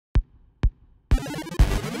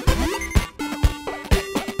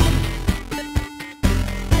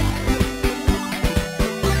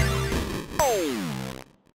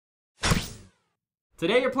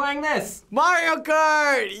Today you're playing this. Mario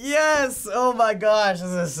Kart! Yes! Oh my gosh, this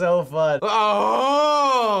is so fun.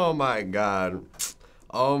 Oh my god.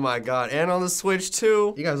 Oh my god. And on the Switch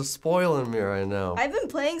too. You guys are spoiling me right now. I've been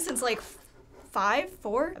playing since like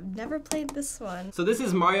 4. I've never played this one. So this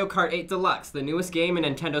is Mario Kart 8 Deluxe, the newest game in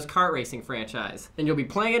Nintendo's kart racing franchise. And you'll be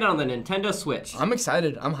playing it on the Nintendo Switch. I'm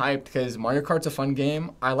excited. I'm hyped because Mario Kart's a fun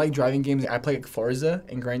game. I like driving games. I play like Forza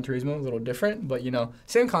and Gran Turismo, a little different, but you know,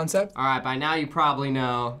 same concept. All right, by now you probably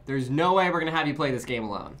know, there's no way we're gonna have you play this game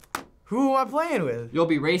alone. Who am I playing with? You'll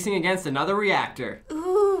be racing against another reactor.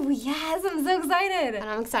 Ooh, yes, I'm so excited. And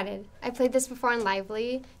I'm excited. I played this before on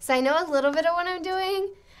Lively, so I know a little bit of what I'm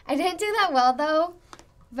doing. I didn't do that well though,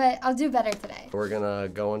 but I'll do better today. We're gonna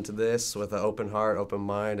go into this with an open heart, open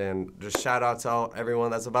mind, and just shout out to everyone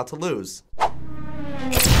that's about to lose.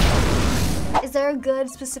 Is there a good,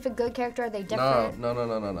 specific good character? Are they different?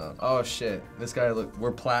 No. Oh shit, this guy, look,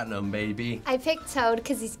 we're platinum, baby. I picked Toad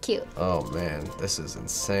because he's cute. Oh man, this is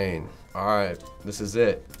insane. All right, this is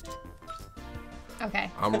it.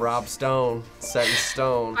 Okay. I'm Rob Stone, set in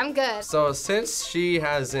stone. I'm good. So since she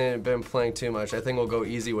hasn't been playing too much, I think we'll go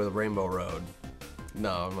easy with Rainbow Road.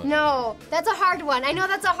 No, I'm not. No, that's a hard one. I know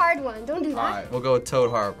that's a hard one. Don't do that. All right, we'll go with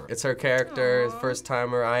Toad Harbor. It's her character, first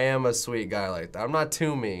timer. I am a sweet guy like that. I'm not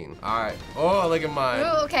too mean. All right. Oh, look at mine.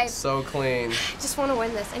 Ooh, okay. So clean. I just want to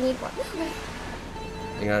win this. I need one.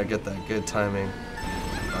 You gotta get that good timing.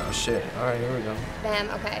 Oh shit. All right, here we go. Bam,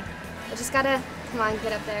 okay. I just gotta, come on,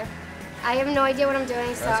 get up there. I have no idea what I'm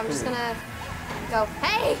doing, so I'm just gonna go.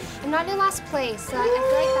 Hey, I'm not in last place, so I feel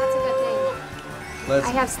like that's a good thing.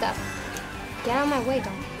 I have stuff. Get out of my way,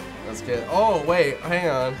 don't. Let's get, oh wait, hang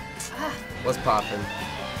on. What's poppin'?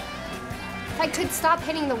 If I could stop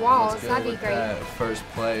hitting the walls, that'd be great. That first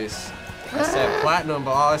place. I said platinum,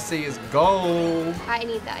 but all I see is gold. I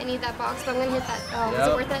need that box, but I'm gonna hit that. Oh, Yep. was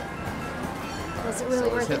it worth it? Was it really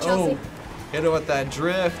worth it, Chelsea? Oh, hit it with that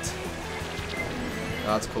drift.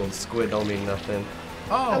 Oh, that's cool, the squid don't mean nothing.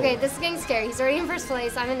 Oh. Okay, this is getting scary. He's already in first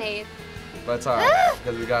place, I'm in 8th. But it's all right,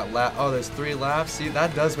 because we got there's 3 laps. See,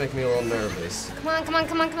 that does make me a little nervous. Come on.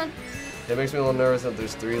 It makes me a little nervous that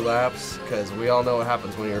there's 3 laps, because we all know what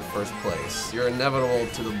happens when you're first place. You're inevitable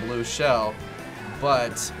to the blue shell,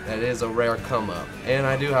 but it is a rare come up. And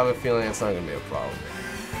I do have a feeling it's not gonna be a problem.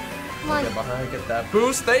 Come on. Get behind, get that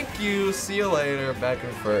boost, thank you, see you later, back in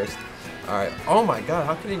first. All right, oh my God,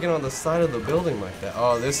 how can you get on the side of the building like that?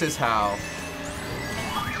 Oh, this is how.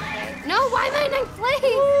 No, why am I in 9th place?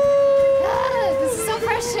 This is so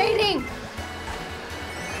frustrating.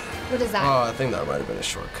 What is that? Oh, I think that might have been a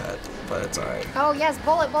shortcut, but it's all right. Oh yes,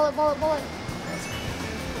 bullet.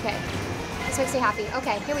 Okay, this makes me happy.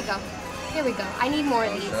 Okay, here we go. I need more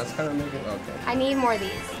of these. That's kind of making, okay. I need more of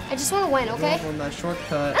these. I just want to win, okay? On that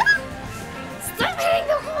shortcut. Stop hitting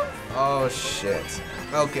the wall. Oh shit.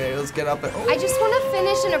 Okay, let's get up and. I just want to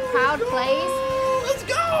finish in a proud place. Let's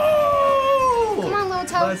go! Come on, little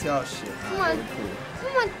Toad. Let's go. Oh shit. Come on. Cool.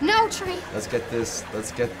 Come on. No, tree. Let's get this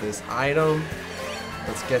item.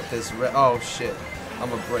 Let's get this oh shit.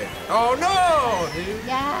 I'm a break. Oh no, dude.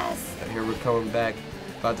 Yes. And here we're coming back.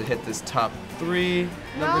 About to hit this top 3.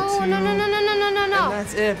 Number 2. No. And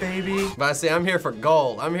that's it, baby. But I say I'm here for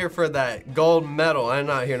gold. I'm here for that gold medal. I'm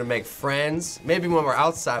not here to make friends. Maybe when we're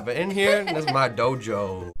outside, but in here, this is my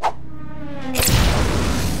dojo.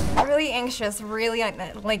 Really anxious, really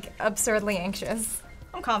like absurdly anxious.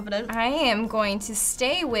 I'm confident. I am going to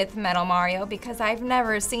stay with Metal Mario because I've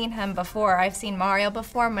never seen him before. I've seen Mario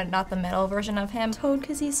before, but not the metal version of him. Toad,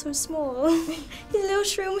 because he's so small. He's a little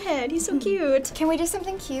shroom head. He's so cute. Can we do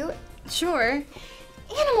something cute? Sure.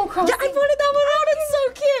 Animal Crossing. Yeah, I voted that one out. It's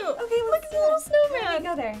so cute. Okay, look at the little snowman.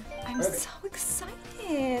 Go there. I'm so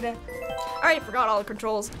excited. I already forgot all the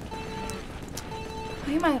controls.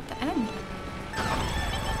 Why am I at the end?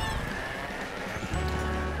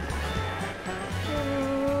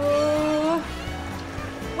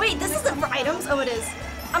 Wait, this isn't for items. Oh, it is.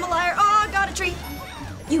 I'm a liar. Oh, I got a treat.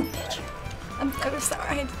 You bitch. I'm so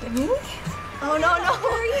sorry. Really? Oh, no. Who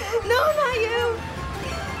are you? No, not you.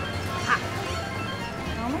 Ha.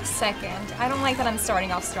 I'm second. I don't like that I'm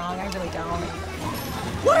starting off strong. I really don't.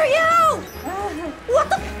 What are you? What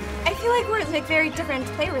the? I feel like we're like very different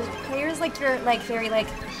players like you're like very like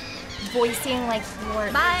voicing like your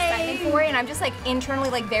excitement for it, and I'm just like internally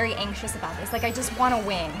like very anxious about this. Like I just want to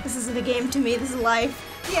win. This isn't a game to me. This is life.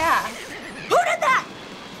 Yeah. Who did that?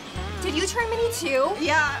 Did you turn mini too?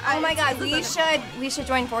 Yeah. Oh my God, we should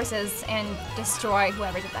join forces and destroy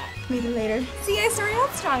whoever did that. Maybe later. See, I started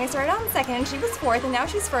out strong. I started out in second. She was 4th, and now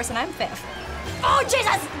she's 1st, and I'm 5th. Oh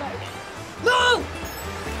Jesus! No!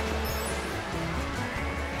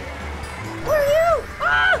 Where are you?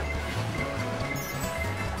 Ah!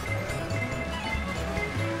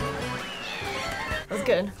 was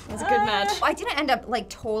good. It was a good match. I didn't end up like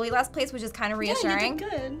totally last place, which is kind of reassuring. Yeah,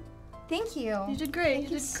 you did good. Thank you. You did great.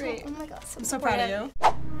 You did great. Oh my god, I'm so proud of you.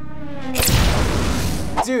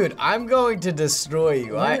 Dude, I'm going to destroy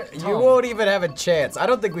you. You won't even have a chance. I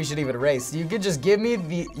don't think we should even race. You could just give me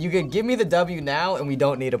the W now, and we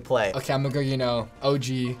don't need to play. Okay, I'm gonna go. You know, OG,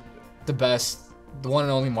 the best, the one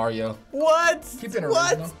and only Mario. What? Keep it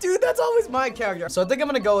What? original. Dude, that's always my character. So I think I'm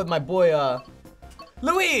gonna go with my boy,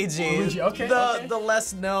 Luigi. Luigi, okay, The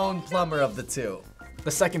less known plumber of the two. The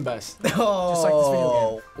second best. Oh. Just like this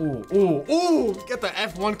video game. Ooh. Get the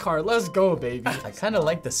F1 car. Let's go, baby. I kind of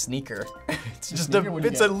like the sneaker. It's just sneaker? What do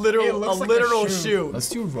you it's get? a literal shoe. Let's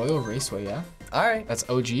do Royal Raceway, yeah? All right. That's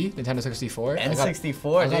OG, Nintendo 64.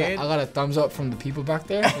 N64, dude. I got a thumbs up from the people back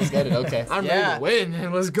there. Let's get it, okay. I'm ready to win,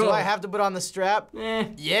 and let's go. Do I have to put on the strap?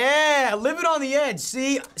 Yeah, live it on the edge.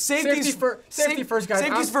 See, safety first, guys.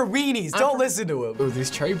 Safety's for weenies. Don't listen to him. Oh, these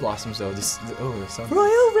cherry blossoms, though. They're so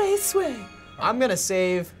Royal Raceway. I'm gonna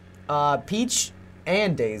save Peach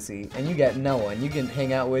and Daisy, and you get no one. You can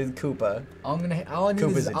hang out with Koopa. all I need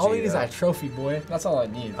Koopa's is a G, though. that trophy, boy. That's all I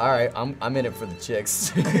need. All right, I'm in it for the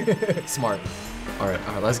chicks. Smart. All right,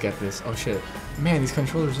 let's get this. Oh shit, man, these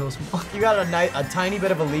controllers are so small. You got a tiny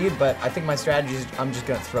bit of a lead, but I think my strategy is I'm just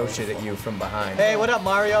gonna throw shit at you from behind. Hey, what up,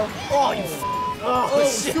 Mario? Oh, you. Oh,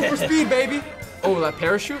 shit. Super speed, baby. Oh, that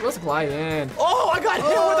parachute. Let's glide in. Oh, I got hit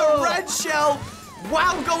with a red shell.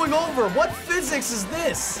 Wow, going over. What physics is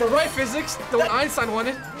this? The right physics, the one Einstein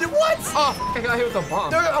wanted. What? Oh, I got hit with a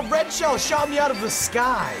bomb. A red shell shot me out of the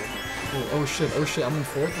sky. Oh shit, I'm in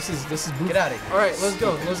fourth. This is boof. Get out of here. All right, let's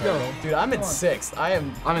go. Dude, I'm in sixth.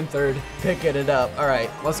 I'm in third. Picking it up. All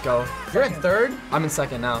right. Let's go. You're in third? I'm in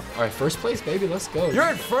second now. All right, first place, baby. Let's go. You're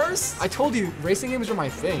in first? I told you, racing games are my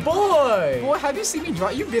thing. Boy, have you seen me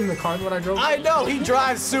drive? You've been in the car when I drove. I know, he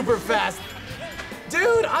drives super fast.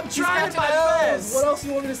 Dude, I'm trying my best. What else do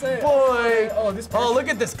you want me to say? Boy. Oh, Look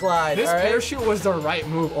at this glide. This all right? parachute was the right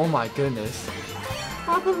move. Oh my goodness.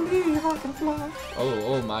 I believe I can fly.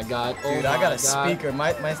 Oh my god. Oh Dude, I got a speaker.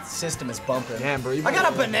 My system is bumping. Damn, bro. I got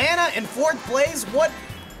a banana in fourth place? What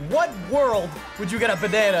world would you get a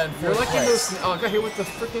banana in You're fourth like in place? those. Oh, I got hit with the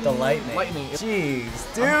freaking lightning.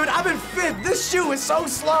 Jeez, dude, I'm in fifth. This shoe is so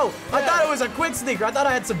slow. I thought it was a quick sneaker. I thought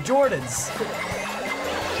I had some Jordans.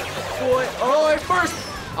 Boy, oh, first.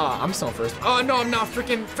 I'm still first. Oh no, I'm not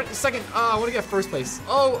freaking second. I want to get first place.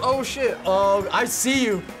 Oh shit. Oh, I see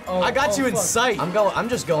you. I got you in sight. I'm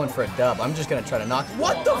just going for a dub. I'm just gonna try to knock.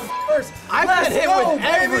 What the first? I've been hit with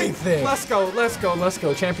everything. Let's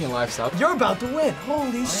go. Champion lifestyle. You're about to win.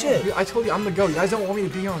 Holy shit. I told you I'm the GOAT. You guys don't want me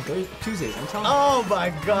to be on Tuesdays. I'm telling you. Oh my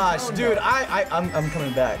gosh, dude. I'm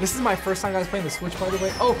coming back. This is my first time guys playing the Switch, by the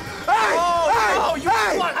way. Oh,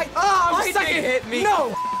 I'm second. Hit me.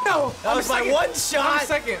 No. That was my one shot.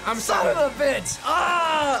 I'm Son second. of a bitch.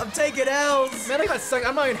 I'm taking L's. Man, I got second.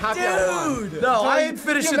 I'm not even happy I won. Dude. No, I ain't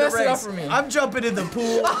finishing the messed it up race. for me. I'm jumping in the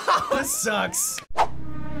pool. This sucks.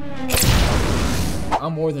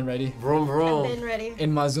 I'm more than ready. Vroom, vroom. Been ready.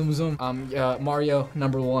 In my Zoom Zoom, Mario,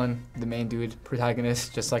 #1, the main dude,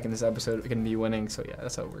 protagonist, just like in this episode, gonna be winning, so yeah,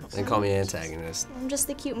 that's how it works. And call me antagonist. I'm just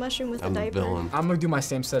the cute mushroom with I'm the the diaper. villain. I'm gonna do my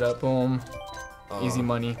same setup, boom. Easy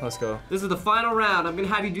money, let's go. This is the final round. I'm gonna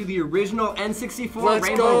have you do the original N64 Let's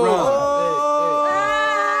Rainbow go. Road.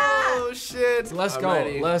 Oh shit. Let's I'm go,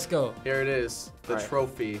 ready. let's go. Here it is. The Alright.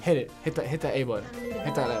 trophy. Hit it, hit that A button,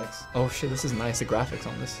 hit that X. Oh shit, this is nice, the graphics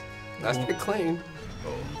on this. That's pretty clean.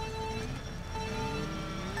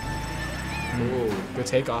 Ooh, good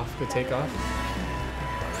takeoff.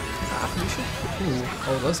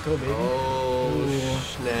 Oh, let's go, baby. Oh,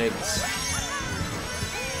 snakes.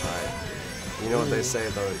 Alright. You know what they say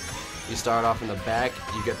though? You start off in the back,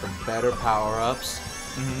 you get the better power-ups,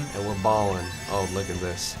 and we're balling. Oh, look at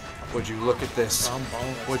this. Would you look at this?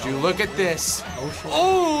 Would you look at this? Oh, shit.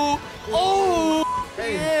 Oh!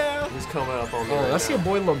 Hey. Yeah! He's coming up on me right that's now. your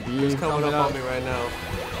boy Labib. He's coming up on me right now.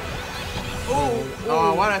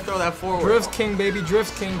 Oh, why did I throw that forward? Drift King, baby,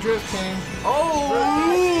 Drift King.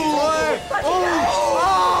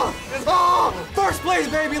 First place,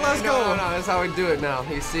 baby, let's go. No, that's how we do it now.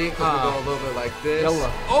 You see? We go a little bit like this.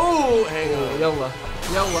 Yalla. Oh, hang on. Yalla.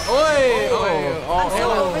 Oi! I'm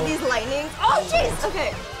so over these lightnings. Oh, jeez.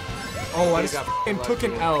 Okay. Oh, I just f***ing took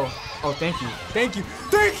an L. Oh, thank you.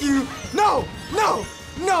 No.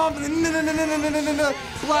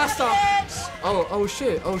 Blast off. Oh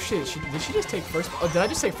shit. Did she just take first? Oh, did I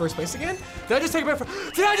just take first place again? Did I just take first place?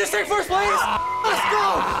 Let's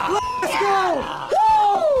go.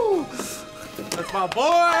 Woo! That's my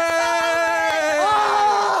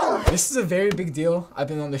boy! This is a very big deal. I've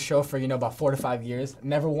been on the show for about 4 to 5 years.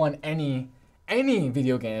 Never won any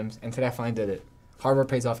video games, and today I finally did it. Hard work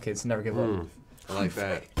pays off, kids. Never give up. I like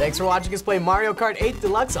that. Thanks for watching us play Mario Kart 8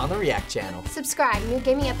 Deluxe on the React channel. Subscribe. New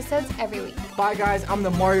gaming episodes every week. Bye, guys. I'm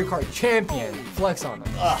the Mario Kart champion. Flex on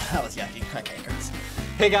them. Oh, that was yucky. Crackers.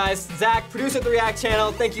 Hey guys, Zach, producer at the React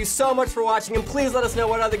channel. Thank you so much for watching, and please let us know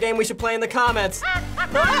what other game we should play in the comments.